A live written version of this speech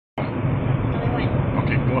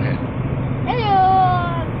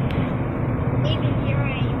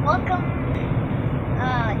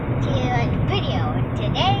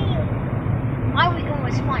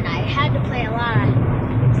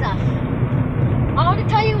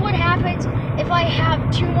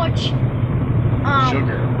have too much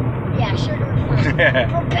Sugar. Yeah, sugar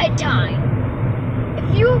for bedtime.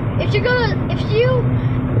 If you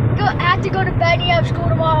have to go to bed and you have school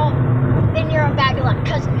tomorrow, then you're in bad luck.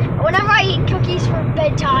 Cause whenever I eat cookies for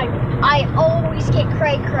bedtime, I always get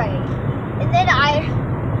cray. And then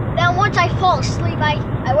once I fall asleep,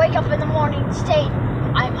 I wake up in the morning state,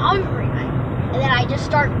 I'm hungry, and then I just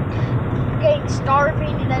start getting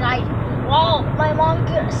starving, and then while my mom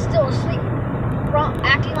is still asleep,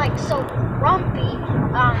 acting like so grumpy,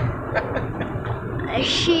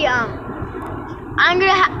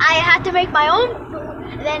 I had to make my own food,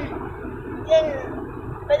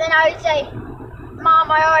 but then I would say,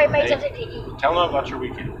 Mom, I already made something to eat. Tell them about your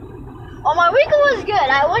weekend. Oh, my weekend was good.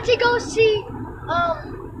 I went to go see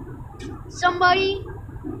somebody.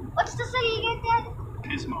 What's the city again, Dad?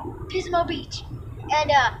 Pismo Beach.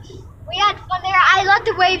 And we had fun there. I let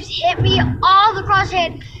the waves hit me all across the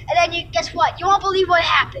head. And then guess what? You won't believe what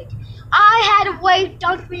happened. I had a wave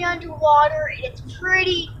dunk me underwater. And it's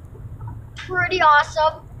pretty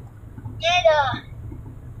awesome. And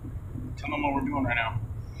Tell them what we're doing right now.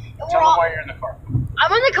 Tell them why you're in the car.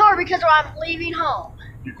 I'm in the car because I'm leaving home.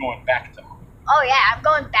 You're going back to home. Oh yeah, I'm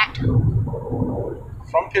going back to home.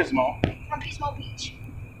 From Pismo Beach.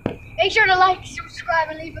 Make sure to like, subscribe,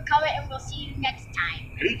 and leave a comment, and we'll see you next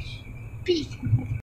time. Peace. Peace.